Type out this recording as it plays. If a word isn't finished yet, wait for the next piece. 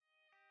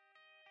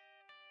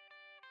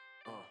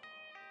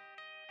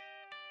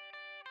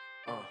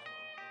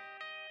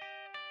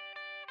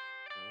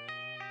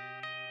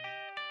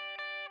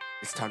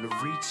It's time to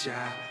reach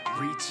out,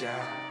 reach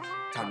out.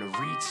 Time to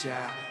reach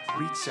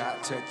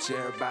out, touch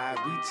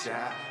everybody, reach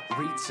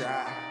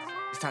out.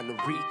 It's time to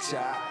reach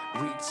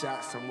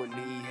out, someone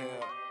need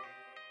help.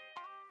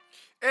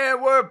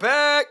 And we're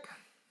back.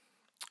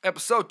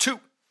 Episode 2,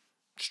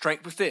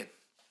 Strength Within.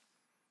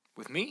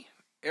 With me,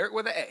 Aric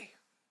with an A.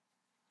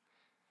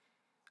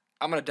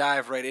 I'm going to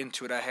dive right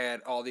into it. I had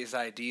all these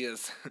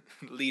ideas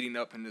leading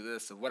up into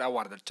this of what I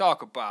wanted to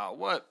talk about.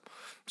 What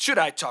should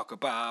I talk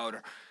about?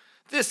 Or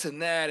this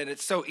and that. And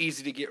it's so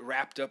easy to get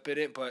wrapped up in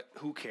it, but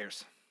who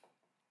cares?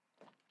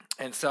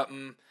 And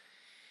something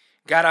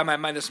got on my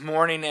mind this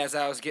morning as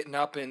I was getting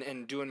up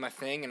and doing my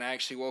thing. And I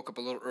actually woke up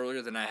a little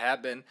earlier than I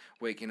have been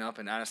waking up.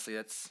 And honestly,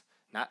 that's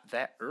not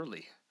that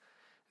early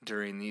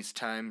during these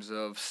times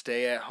of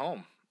stay at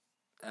home.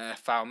 I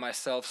found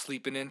myself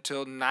sleeping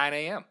until 9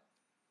 a.m.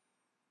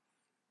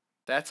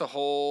 That's a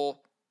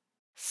whole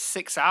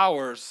 6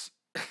 hours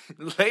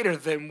later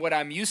than what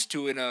I'm used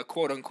to in a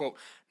quote-unquote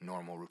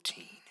normal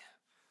routine.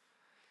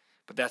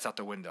 But that's out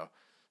the window.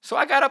 So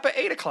I got up at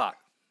 8 o'clock.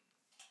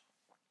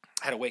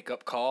 Had a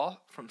wake-up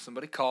call from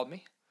somebody, called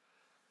me.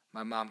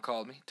 My mom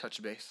called me,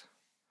 touch base.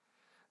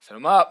 Said,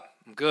 I'm up,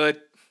 I'm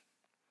good.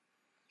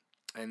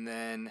 And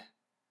then,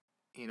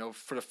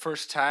 for the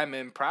first time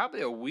in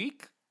probably a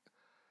week,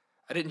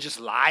 I didn't just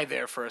lie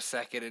there for a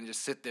second and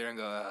just sit there and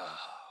go, oh.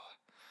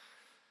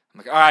 I'm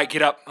like, all right,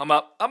 get up. I'm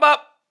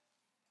up.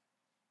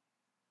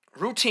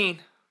 Routine.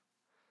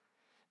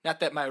 Not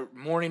that my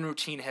morning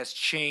routine has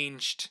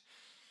changed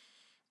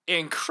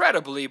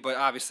incredibly, but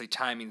obviously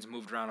timing's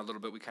moved around a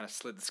little bit. We kind of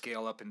slid the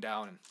scale up and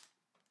down and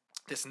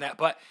this and that.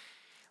 But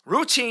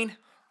routine,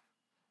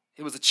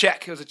 it was a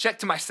check. It was a check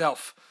to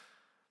myself.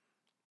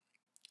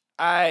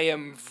 I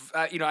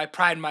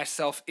pride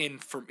myself in,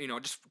 for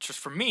just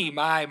for me,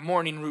 my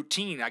morning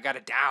routine. I got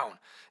it down.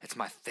 It's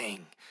my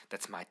thing.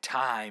 That's my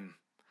time.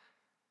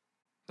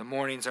 The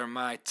mornings are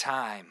my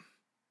time.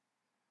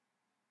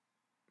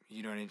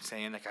 You know what I'm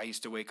saying? Like I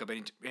used to wake up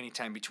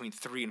anytime between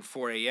 3 and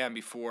 4 a.m.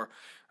 before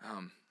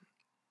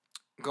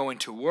going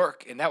to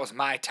work, and that was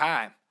my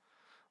time.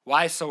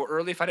 Why so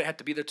early? If I didn't have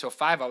to be there till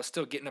 5, I was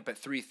still getting up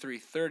at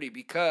 3:30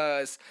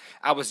 because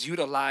I was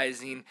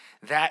utilizing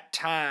that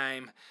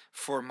time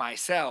for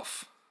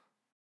myself,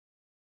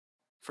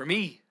 for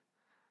me,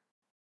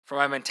 for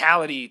my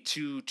mentality,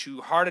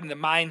 to harden the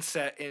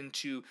mindset and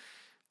to,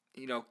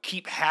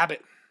 keep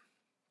habit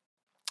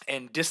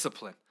and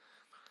discipline.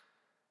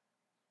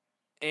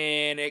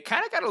 And it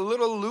kind of got a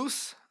little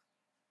loose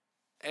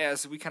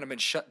as we kind of been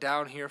shut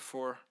down here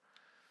for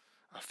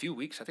a few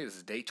weeks. I think this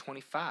is day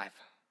 25.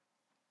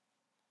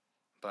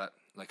 But,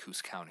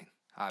 who's counting?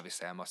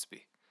 Obviously, I must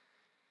be.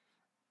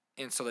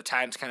 And so the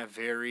times kind of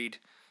varied.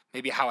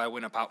 Maybe how I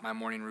went about my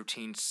morning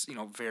routines,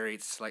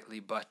 varied slightly.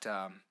 But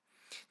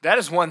that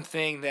is one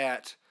thing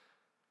that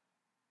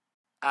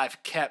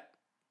I've kept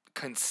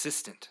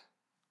consistent.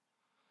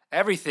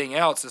 Everything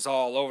else is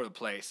all over the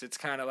place. It's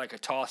kind of like a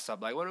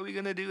toss-up. Like, what are we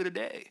going to do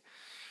today?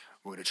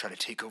 We're going to try to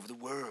take over the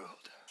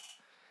world.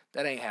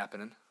 That ain't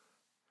happening.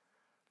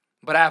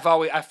 But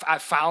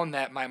I've found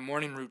that my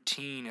morning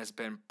routine has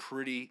been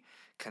pretty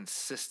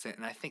consistent,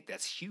 and I think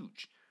that's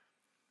huge.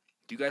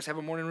 Do you guys have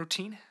a morning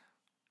routine?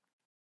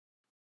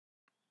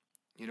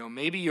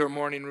 Maybe your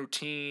morning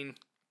routine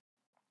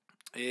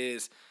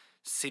is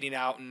sitting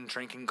out and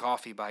drinking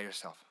coffee by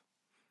yourself.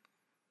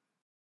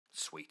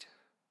 Sweet.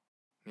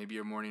 Maybe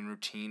your morning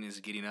routine is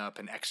getting up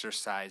and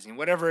exercising.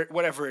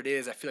 Whatever it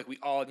is, I feel like we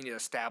all need to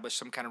establish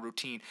some kind of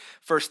routine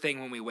first thing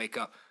when we wake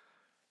up.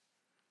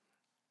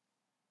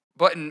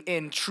 But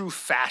in true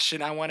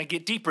fashion, I want to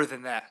get deeper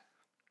than that.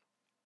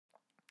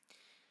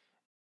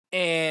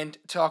 And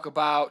talk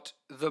about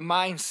the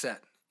mindset.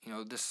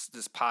 This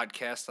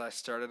podcast I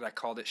started, I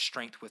called it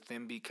Strength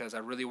Within because I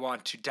really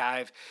want to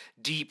dive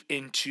deep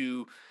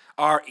into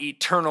our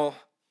internal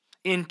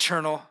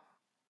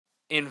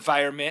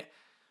environment,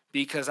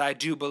 because I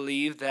do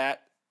believe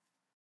that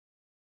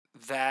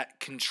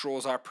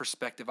controls our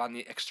perspective on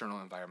the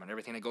external environment,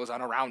 everything that goes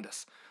on around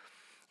us.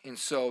 And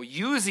so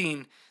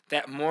using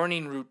that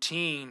morning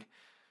routine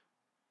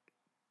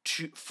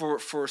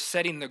for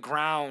setting the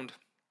ground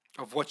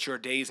of what your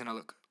day is going to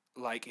look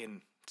like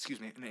in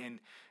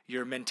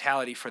your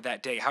mentality for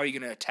that day. How are you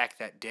going to attack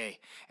that day?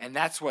 And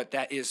that's what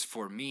that is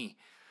for me.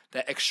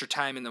 That extra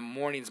time in the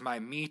morning is my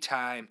me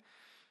time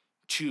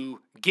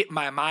to get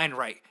my mind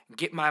right,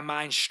 get my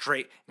mind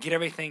straight, get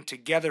everything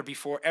together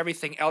before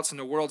everything else in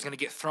the world is going to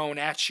get thrown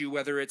at you,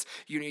 whether it's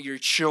your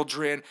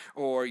children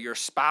or your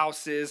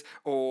spouses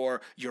or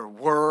your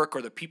work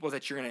or the people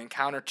that you're going to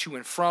encounter to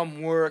and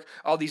from work.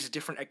 All these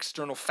different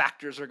external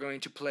factors are going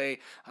to play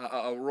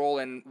a role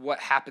in what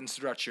happens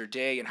throughout your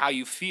day and how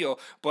you feel.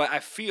 But I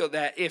feel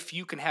that if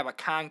you can have a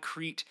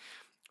concrete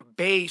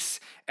base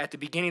at the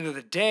beginning of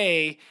the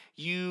day,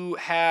 you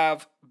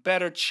have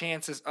better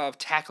chances of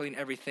tackling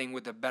everything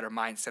with a better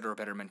mindset or a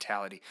better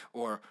mentality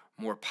or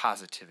more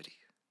positivity.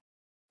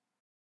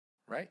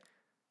 Right?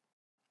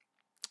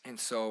 And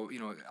so,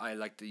 I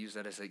like to use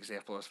that as an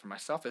example as for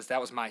myself, as that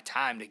was my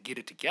time to get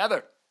it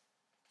together.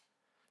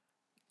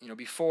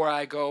 before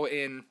I go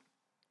and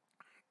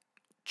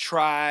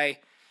try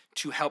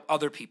to help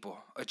other people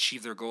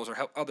achieve their goals or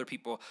help other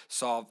people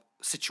solve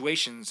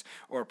situations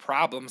or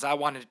problems, I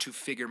wanted to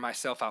figure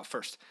myself out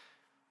first.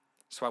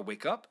 So I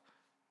wake up,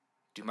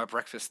 do my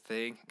breakfast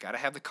thing, gotta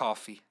have the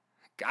coffee.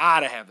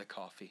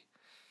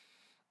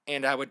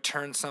 And I would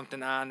turn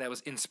something on that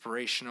was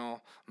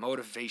inspirational,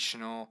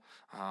 motivational,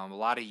 a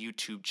lot of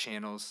YouTube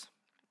channels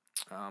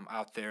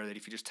out there that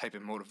if you just type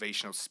in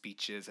motivational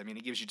speeches, I mean,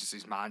 it gives you just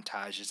these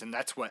montages, and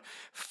that's what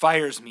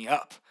fires me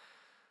up.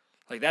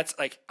 Like, that's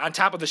like on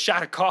top of the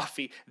shot of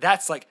coffee,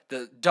 that's like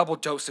the double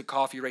dose of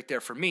coffee right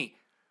there for me.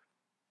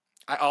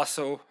 I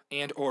also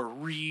or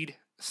read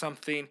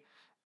something,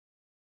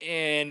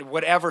 and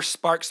whatever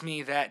sparks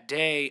me that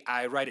day,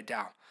 I write it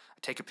down. I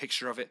take a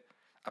picture of it,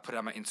 I put it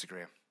on my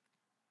Instagram.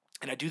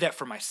 And I do that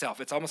for myself.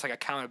 It's almost like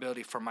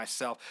accountability for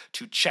myself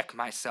to check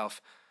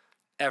myself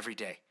every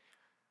day,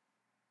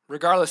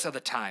 regardless of the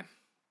time.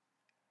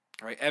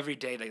 Right? Every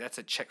day, like, that's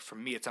a check for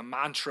me. It's a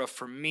mantra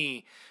for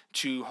me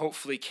to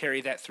hopefully carry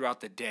that throughout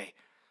the day.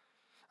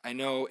 I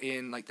know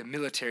in like the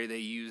military they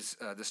use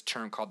this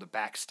term called the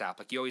backstop.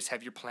 Like, you always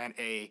have your plan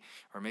A,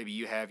 or maybe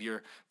you have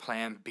your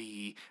plan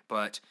B,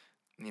 but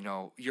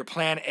your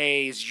plan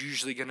A is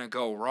usually going to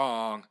go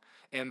wrong,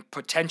 and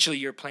potentially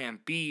your plan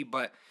B,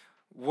 but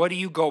what do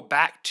you go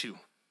back to?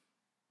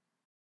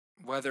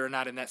 Whether or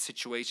not in that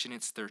situation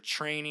it's their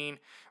training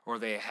or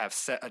they have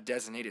set a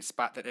designated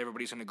spot that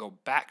everybody's going to go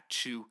back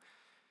to.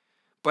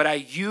 But I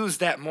use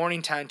that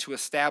morning time to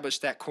establish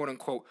that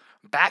quote-unquote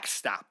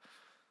backstop,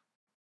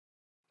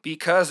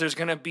 because there's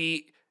going to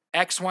be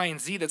X, Y, and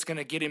Z that's going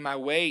to get in my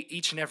way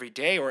each and every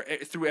day or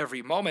through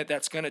every moment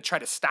that's going to try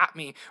to stop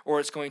me, or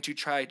it's going to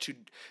try to,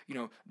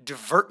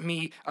 divert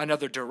me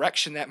another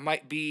direction that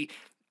might be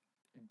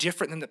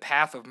different than the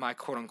path of my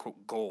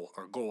quote-unquote goal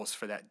or goals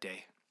for that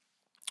day,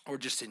 or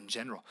just in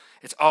general.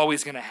 It's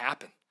always going to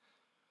happen.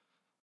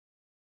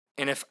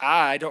 And if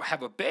I don't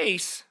have a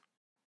base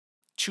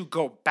to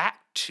go back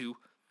to,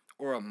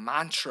 or a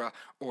mantra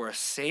or a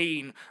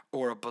saying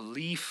or a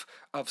belief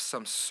of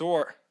some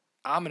sort,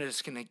 I'm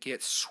just going to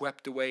get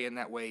swept away in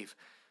that wave,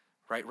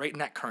 right in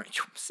that current.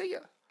 See ya.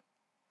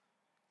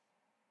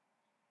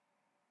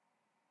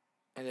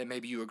 And then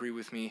maybe you agree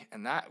with me,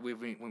 and that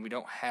when we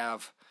don't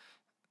have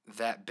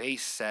that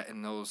base set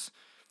and those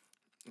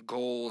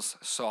goals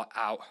sought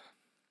out,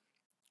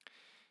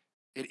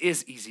 it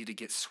is easy to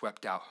get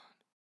swept out,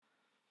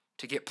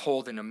 to get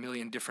pulled in a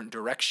million different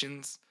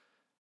directions,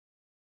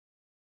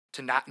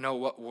 to not know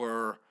what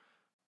we're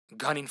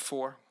gunning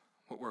for,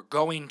 what we're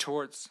going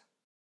towards.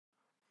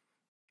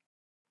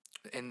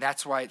 And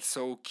that's why it's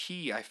so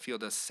key, I feel,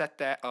 to set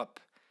that up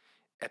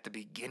at the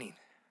beginning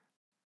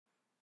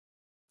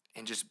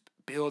and just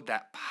build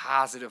that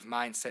positive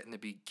mindset in the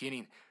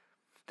beginning,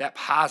 that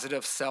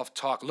positive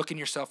self-talk. Looking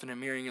yourself in the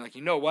mirror and you're like,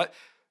 you know what?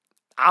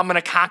 I'm going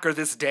to conquer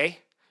this day.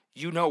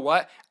 You know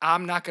what?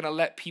 I'm not going to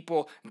let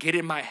people get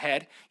in my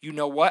head. You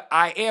know what?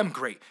 I am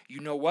great.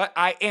 You know what?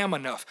 I am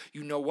enough.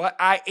 You know what?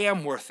 I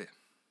am worth it.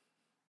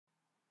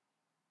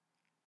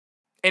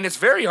 And it's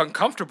very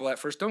uncomfortable at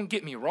first. Don't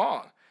get me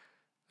wrong.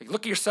 Like,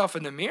 look at yourself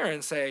in the mirror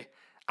and say,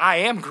 I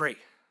am great.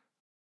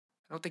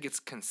 I don't think it's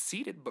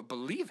conceited, but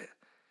believe it.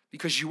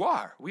 Because you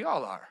are. We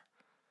all are.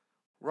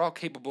 We're all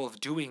capable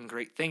of doing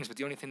great things, but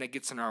the only thing that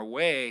gets in our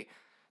way,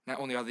 not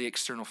only are the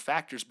external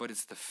factors, but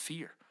it's the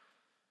fear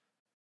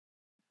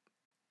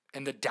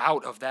and the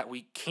doubt of that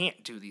we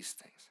can't do these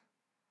things.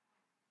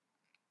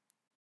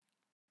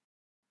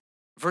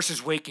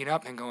 Versus waking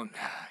up and going,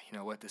 you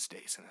know what, this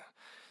day's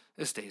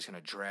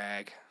gonna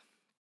drag.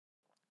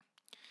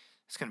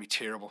 It's gonna be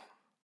terrible.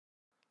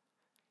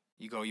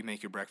 You go, you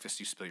make your breakfast,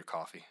 you spill your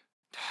coffee.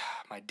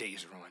 My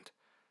day's ruined.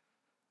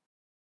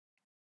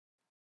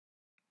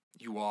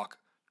 You walk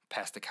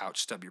past the couch,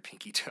 stub your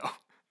pinky toe.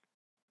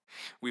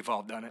 We've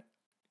all done it.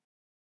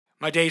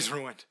 My day's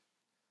ruined.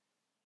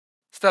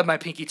 Stubbed my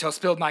pinky toe,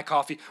 spilled my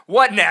coffee.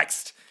 What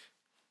next?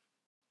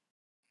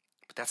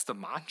 But that's the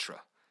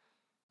mantra.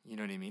 You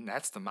know what I mean?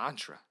 That's the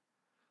mantra.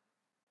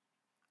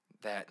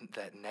 That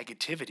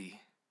negativity.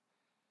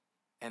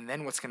 And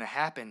then what's going to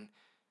happen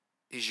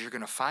is you're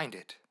going to find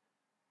it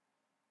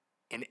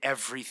in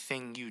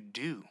everything you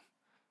do.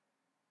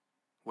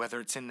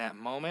 Whether it's in that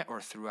moment or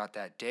throughout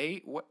that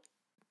day,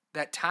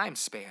 that time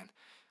span.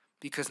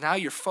 Because now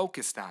you're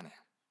focused on it.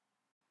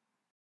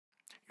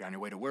 You're on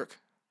your way to work.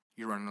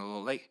 You're running a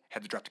little late.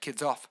 Had to drop the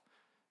kids off.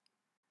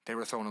 They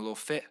were throwing a little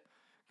fit.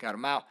 Got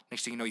them out.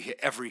 Next thing you know, you hit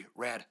every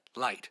red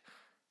light.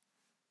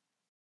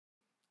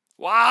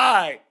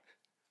 Why?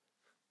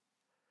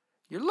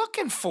 You're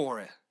looking for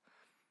it.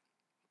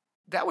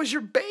 That was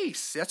your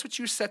base. That's what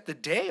you set the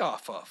day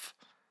off of.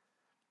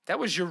 That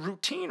was your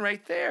routine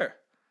right there.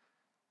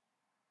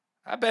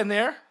 I've been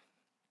there.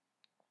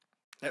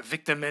 That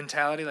victim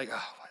mentality, like,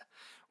 oh,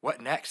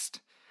 what next?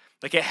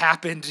 Like, it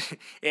happened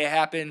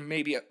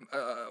maybe a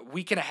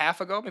week and a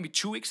half ago, maybe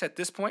 2 weeks at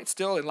this point,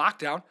 still in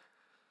lockdown.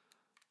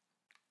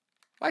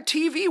 My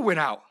TV went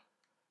out.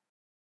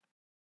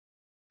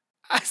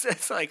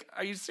 It's like,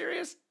 are you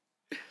serious?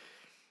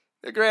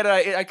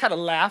 Granted, I kind of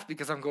laugh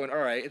because I'm going, all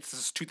right,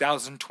 it's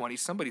 2020.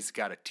 Somebody's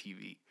got a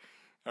TV.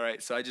 All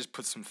right, so I just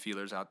put some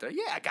feelers out there.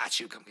 Yeah, I got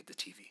you. Come get the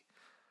TV.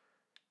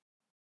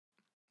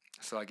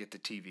 So I get the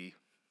TV.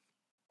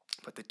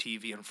 Put the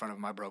TV in front of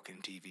my broken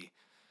TV.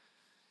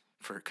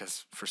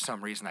 Because for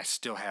some reason I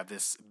still have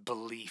this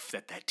belief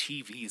that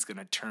TV is going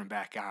to turn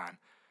back on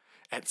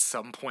at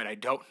some point. I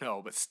don't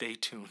know, but stay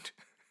tuned.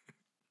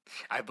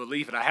 I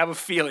believe it. I have a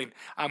feeling.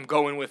 I'm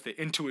going with it.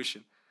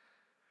 Intuition.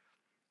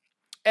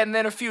 And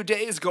then a few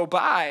days go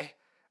by.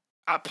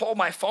 I pull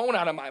my phone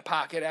out of my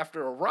pocket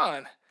after a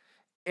run,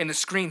 and the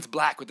screen's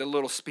black with the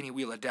little spinny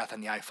wheel of death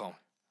on the iPhone.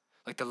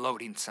 Like the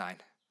loading sign.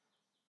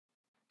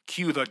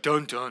 Cue the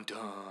dun dun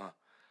dun.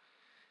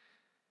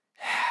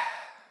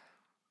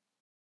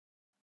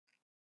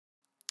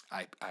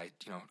 I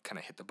kind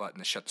of hit the button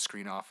to shut the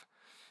screen off.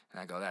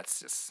 And I go,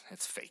 it's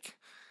fake.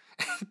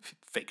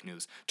 Fake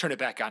news. Turn it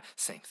back on.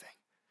 Same thing.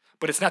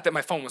 But it's not that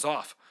my phone was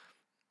off.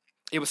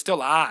 It was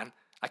still on.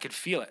 I could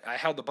feel it. I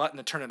held the button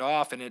to turn it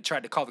off, and it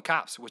tried to call the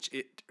cops, which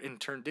it in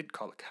turn did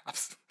call the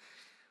cops.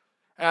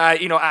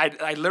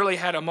 I literally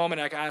had a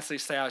moment I can honestly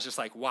say I was just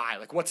like, why?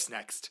 Like, what's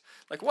next?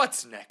 Like,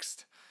 what's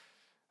next?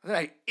 And then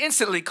I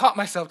instantly caught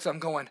myself because I'm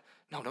going,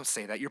 no, don't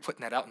say that. You're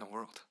putting that out in the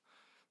world.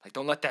 Like,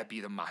 don't let that be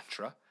the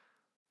mantra.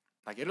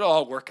 Like, it'll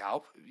all work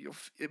out.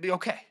 It'll be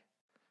okay.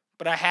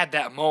 But I had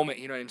that moment,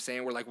 you know what I'm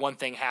saying, where like one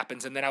thing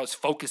happens and then I was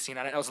focusing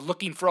on it. I was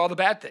looking for all the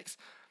bad things.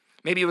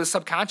 Maybe it was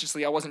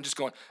subconsciously. I wasn't just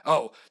going,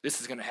 oh, this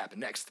is going to happen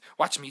next.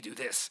 Watch me do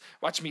this.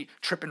 Watch me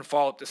trip and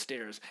fall up the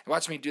stairs.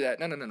 Watch me do that.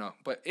 No.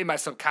 But in my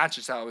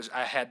subconscious,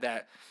 I had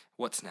that,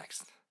 what's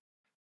next?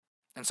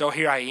 And so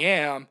here I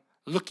am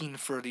looking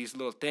for these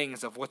little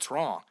things of what's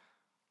wrong.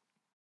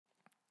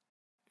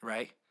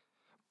 Right?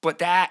 But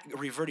that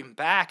reverting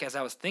back as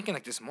I was thinking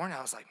like this morning,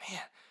 I was like,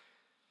 man,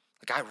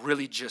 like I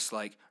really just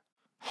like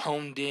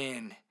honed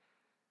in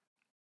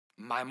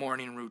my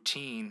morning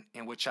routine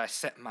in which I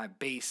set my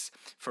base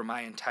for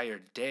my entire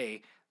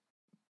day.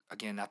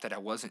 Again, not that I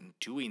wasn't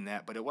doing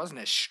that, but it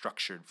wasn't as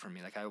structured for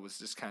me. Like I was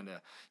just kind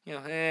of,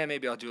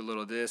 maybe I'll do a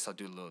little of this, I'll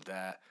do a little of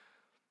that.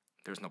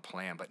 There's no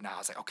plan. But now I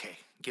was like, okay,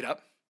 get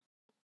up.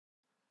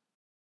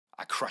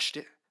 I crushed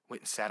it,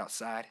 went and sat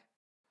outside,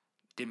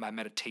 did my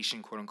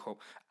meditation, quote unquote,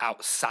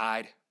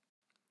 outside,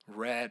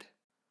 read,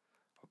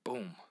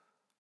 boom.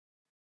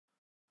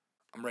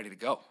 I'm ready to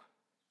go.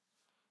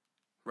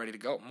 Ready to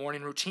go.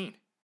 Morning routine.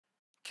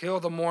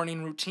 Kill the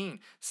morning routine.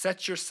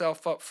 Set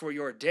yourself up for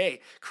your day.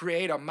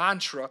 Create a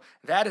mantra.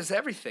 That is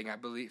everything, I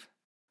believe.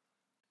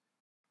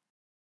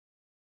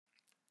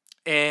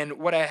 And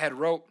what I had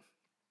wrote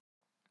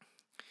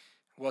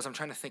was, I'm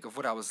trying to think of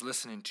what I was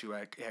listening to.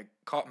 I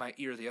caught my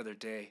ear the other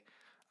day.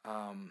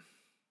 I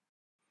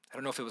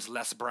don't know if it was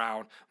Les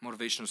Brown,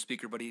 motivational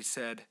speaker, but he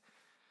said,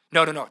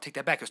 no, take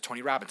that back. It was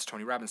Tony Robbins.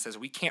 Tony Robbins says,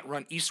 we can't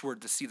run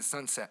eastward to see the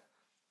sunset.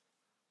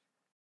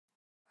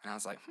 And I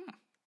was like,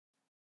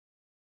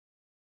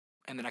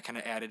 And then I kind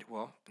of added,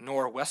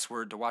 nor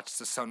westward to watch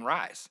the sun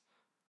rise.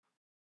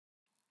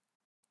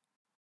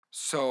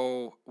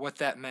 So what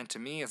that meant to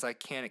me is I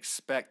can't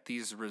expect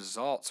these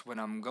results when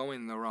I'm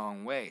going the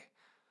wrong way.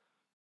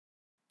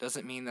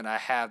 Doesn't mean that I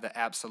have the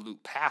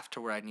absolute path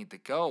to where I need to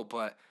go,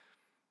 but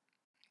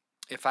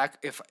if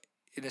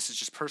and this is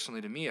just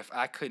personally to me, if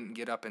I couldn't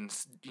get up and,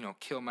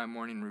 kill my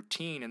morning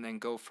routine and then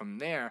go from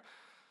there,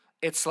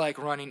 it's like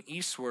running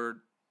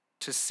eastward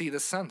to see the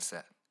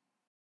sunset.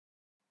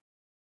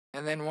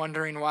 And then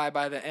wondering why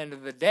by the end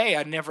of the day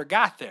I never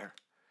got there.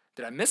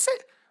 Did I miss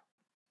it?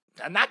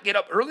 Did I not get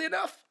up early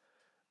enough?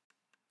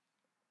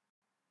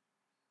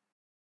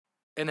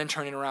 And then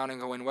turning around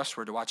and going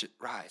westward to watch it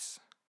rise.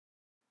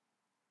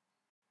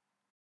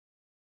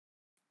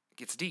 It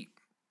gets deep.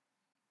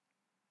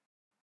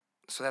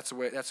 So that's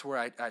where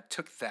I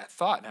took that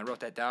thought and I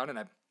wrote that down and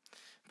I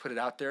put it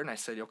out there and I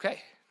said, okay,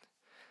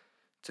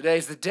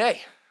 today's the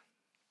day.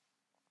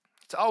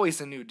 It's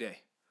always a new day.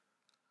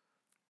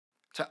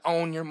 To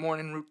own your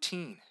morning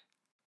routine.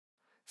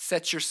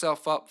 Set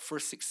yourself up for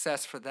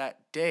success for that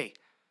day.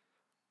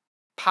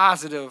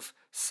 Positive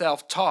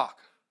self-talk.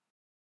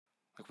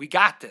 Like, we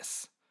got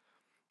this.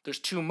 There's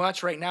too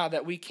much right now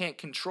that we can't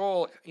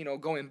control,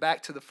 going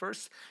back to the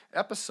first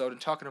episode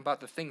and talking about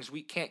the things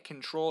we can't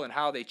control and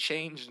how they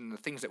change and the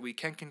things that we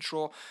can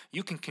control.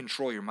 You can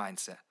control your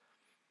mindset.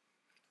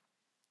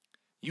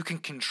 You can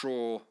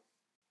control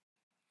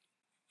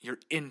your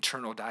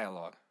internal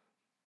dialogue.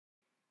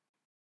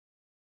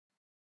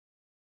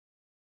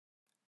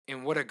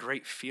 And what a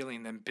great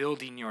feeling than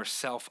building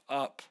yourself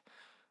up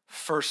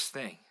first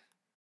thing.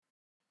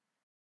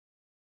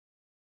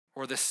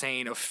 Or the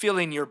saying of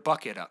filling your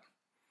bucket up.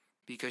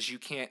 Because you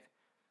can't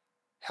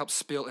help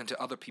spill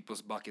into other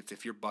people's buckets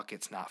if your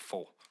bucket's not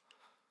full.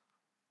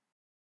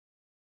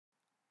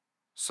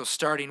 So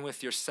starting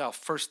with yourself,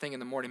 first thing in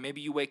the morning,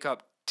 maybe you wake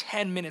up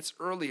 10 minutes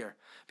earlier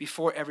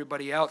before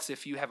everybody else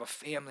if you have a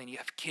family and you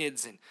have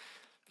kids and,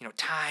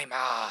 time,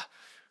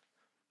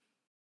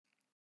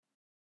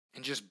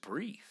 and just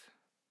breathe.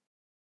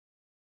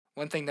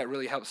 One thing that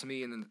really helps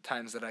me in the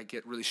times that I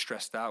get really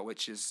stressed out,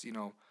 which is,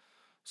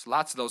 So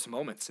lots of those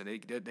moments, and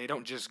they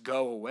don't just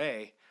go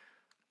away,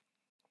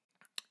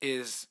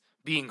 is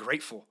being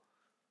grateful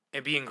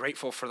and being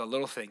grateful for the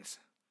little things.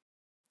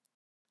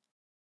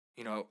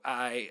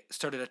 I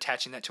started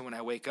attaching that to when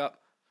I wake up.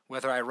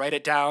 Whether I write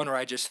it down or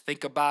I just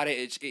think about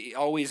it, it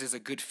always is a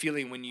good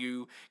feeling when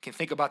you can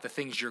think about the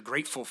things you're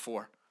grateful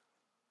for.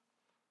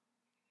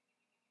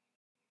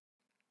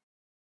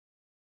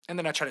 And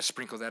then I try to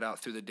sprinkle that out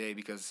through the day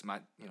because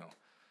my,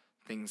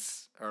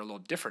 things are a little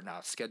different now.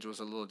 Schedule's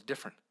a little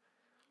different.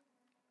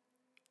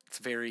 It's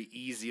very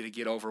easy to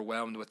get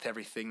overwhelmed with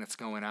everything that's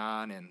going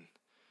on and,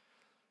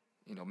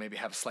 maybe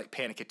have a slight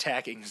panic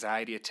attack,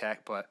 anxiety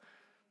attack, but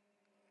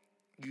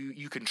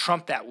you can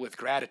trump that with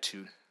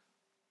gratitude.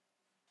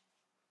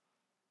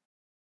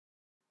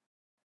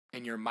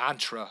 And your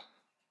mantra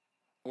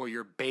or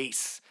your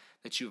base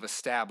that you've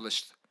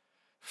established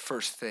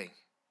first thing.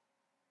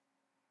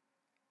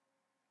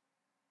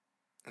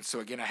 And so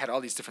again, I had all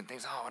these different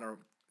things. Oh, I want to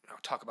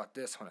talk about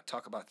this. I want to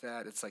talk about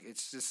that. It's like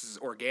this is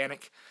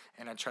organic,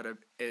 and I try to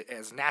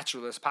as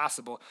natural as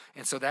possible.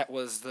 And so that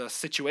was the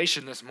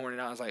situation this morning.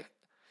 I was like,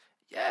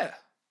 yeah,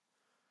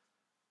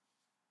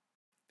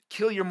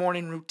 kill your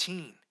morning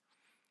routine.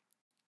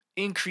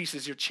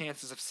 Increases your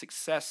chances of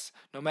success,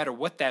 no matter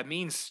what that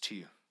means to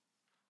you.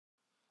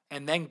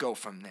 And then go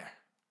from there.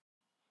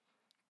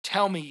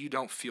 Tell me you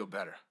don't feel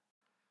better.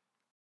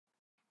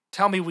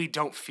 Tell me we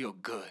don't feel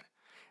good.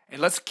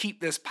 And let's keep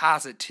this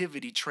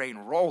positivity train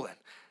rolling.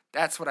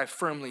 That's what I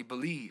firmly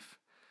believe.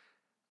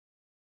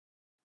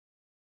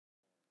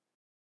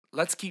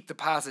 Let's keep the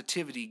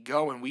positivity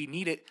going. We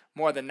need it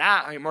more than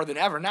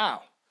ever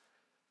now.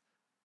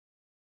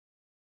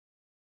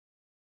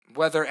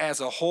 Whether as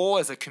a whole,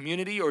 as a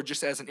community, or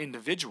just as an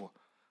individual.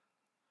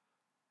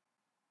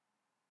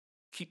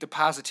 Keep the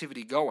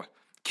positivity going.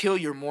 Kill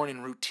your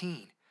morning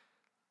routine.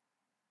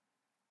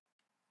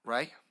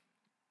 Right?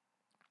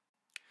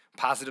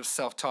 Positive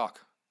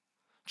self-talk.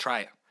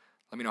 Try it.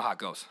 Let me know how it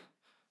goes.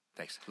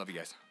 Thanks. Love you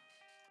guys.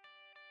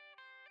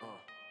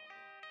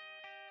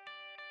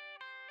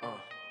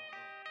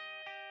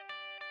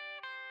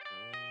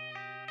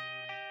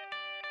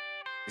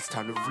 It's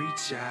time to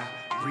reach out,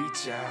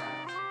 reach out.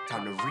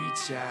 Time to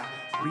reach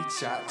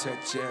out,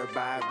 touch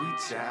everybody,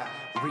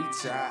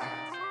 reach out.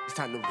 It's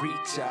time to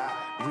reach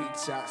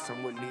out,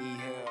 someone need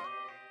help.